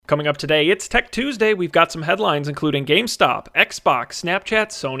Coming up today, it's Tech Tuesday. We've got some headlines including GameStop, Xbox, Snapchat,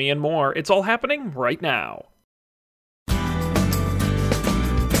 Sony, and more. It's all happening right now.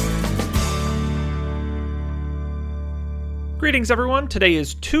 Greetings, everyone. Today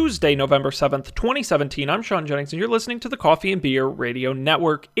is Tuesday, November 7th, 2017. I'm Sean Jennings, and you're listening to the Coffee and Beer Radio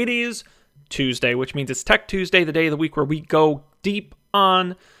Network. It is Tuesday, which means it's Tech Tuesday, the day of the week where we go deep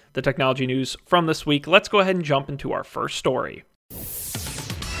on the technology news from this week. Let's go ahead and jump into our first story.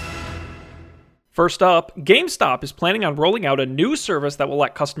 First up, GameStop is planning on rolling out a new service that will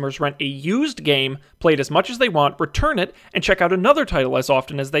let customers rent a used game, play it as much as they want, return it, and check out another title as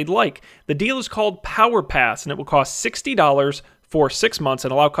often as they'd like. The deal is called Power Pass, and it will cost $60 for 6 months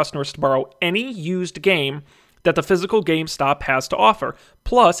and allow customers to borrow any used game that the physical GameStop has to offer.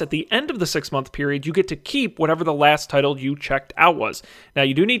 Plus, at the end of the 6-month period, you get to keep whatever the last title you checked out was. Now,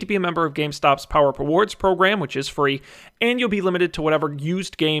 you do need to be a member of GameStop's PowerUp Rewards program, which is free, and you'll be limited to whatever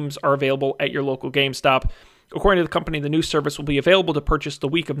used games are available at your local GameStop. According to the company, the new service will be available to purchase the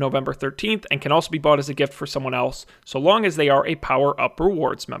week of November 13th and can also be bought as a gift for someone else, so long as they are a PowerUp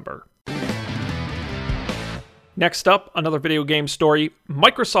Rewards member. Next up, another video game story.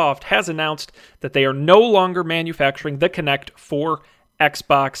 Microsoft has announced that they are no longer manufacturing the Kinect for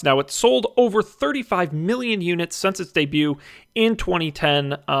Xbox. Now, it's sold over 35 million units since its debut in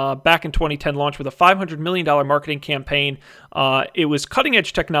 2010, back in 2010, launched with a $500 million marketing campaign. It was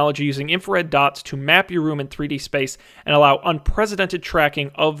cutting-edge technology using infrared dots to map your room in 3D space and allow unprecedented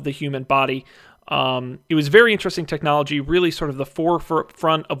tracking of the human body. It was very interesting technology, really sort of the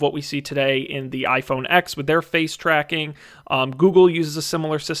forefront of what we see today in the iPhone X with their face tracking. Google uses a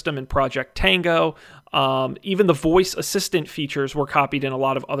similar system in Project Tango. Even the voice assistant features were copied in a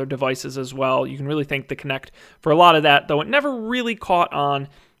lot of other devices as well. You can really thank the Kinect for a lot of that, though it never really caught on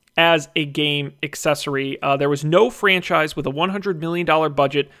as a game accessory. There was no franchise with a $100 million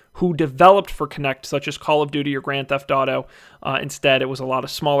budget who developed for Kinect, such as Call of Duty or Grand Theft Auto. Instead, it was a lot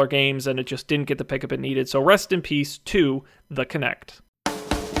of smaller games, and it just didn't get the pickup it needed. So rest in peace to the Kinect.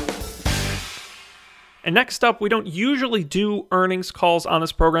 And next up, we don't usually do earnings calls on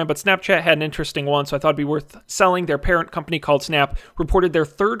this program, but Snapchat had an interesting one, so I thought it'd be worth selling. Their parent company called Snap reported their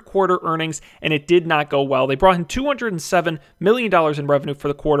third quarter earnings, and it did not go well. They brought in $207 million in revenue for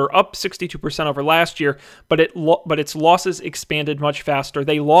the quarter, up 62% over last year, but its losses expanded much faster.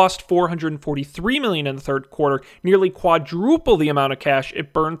 They lost $443 million in the third quarter, nearly quadruple the amount of cash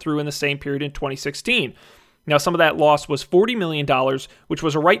it burned through in the same period in 2016. Now, some of that loss was $40 million, which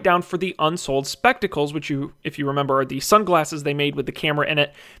was a write-down for the unsold spectacles, which, if you remember, are the sunglasses they made with the camera in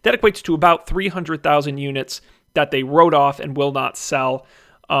it. That equates to about 300,000 units that they wrote off and will not sell.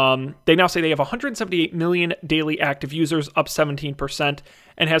 They now say they have 178 million daily active users, up 17%,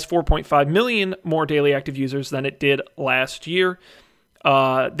 and has 4.5 million more daily active users than it did last year.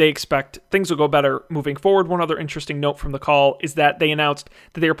 They expect things will go better moving forward. One other interesting note from the call is that they announced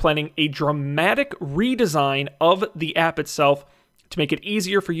that they are planning a dramatic redesign of the app itself to make it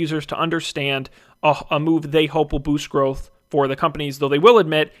easier for users to understand, a move they hope will boost growth for the companies, though they will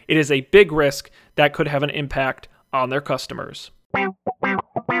admit it is a big risk that could have an impact on their customers.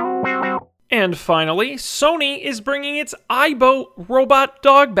 And finally, Sony is bringing its Aibo robot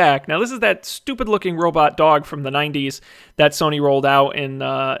dog back. Now, this is that stupid-looking robot dog from the 90s that Sony rolled out in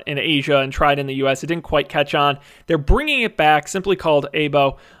Asia and tried in the US. It didn't quite catch on. They're bringing it back, simply called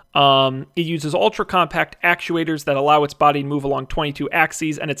Aibo. It uses ultra-compact actuators that allow its body to move along 22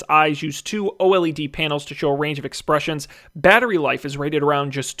 axes, and its eyes use 2 OLED panels to show a range of expressions. Battery life is rated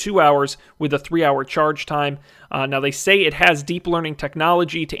around just 2 hours with a 3-hour charge time. Now, they say it has deep learning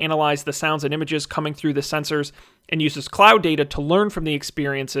technology to analyze the sounds and images coming through the sensors and uses cloud data to learn from the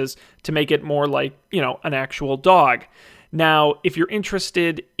experiences to make it more like, an actual dog. Now, if you're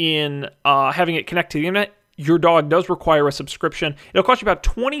interested in having it connect to the internet, your dog does require a subscription. It'll cost you about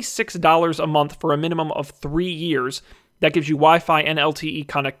 $26 a month for a minimum of 3 years. That gives you Wi-Fi and LTE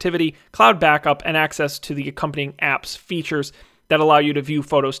connectivity, cloud backup, and access to the accompanying app's features that allow you to view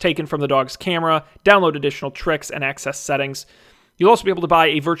photos taken from the dog's camera, download additional tricks, and access settings. You'll also be able to buy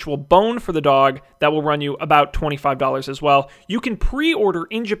a virtual bone for the dog that will run you about $25 as well. You can pre-order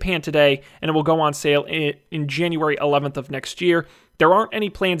in Japan today, and it will go on sale in January 11th of next year. There aren't any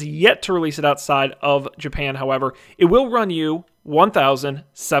plans yet to release it outside of Japan, however. It will run you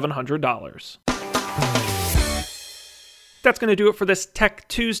 $1,700. That's going to do it for this Tech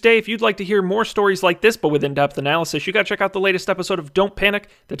Tuesday. If you'd like to hear more stories like this, but with in-depth analysis, you got to check out the latest episode of Don't Panic,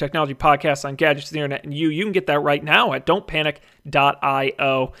 the technology podcast on gadgets, the internet, and you. You can get that right now at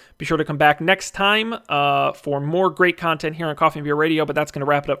don'tpanic.io. Be sure to come back next time for more great content here on Coffee and Beer Radio, but that's going to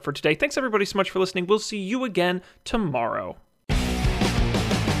wrap it up for today. Thanks, everybody, so much for listening. We'll see you again tomorrow.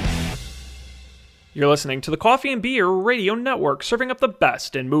 You're listening to the Coffee and Beer Radio Network, serving up the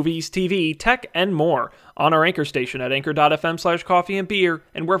best in movies, TV, tech, and more on our anchor station at anchor.fm/coffee and beer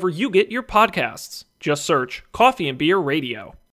and wherever you get your podcasts. Just search Coffee and Beer Radio.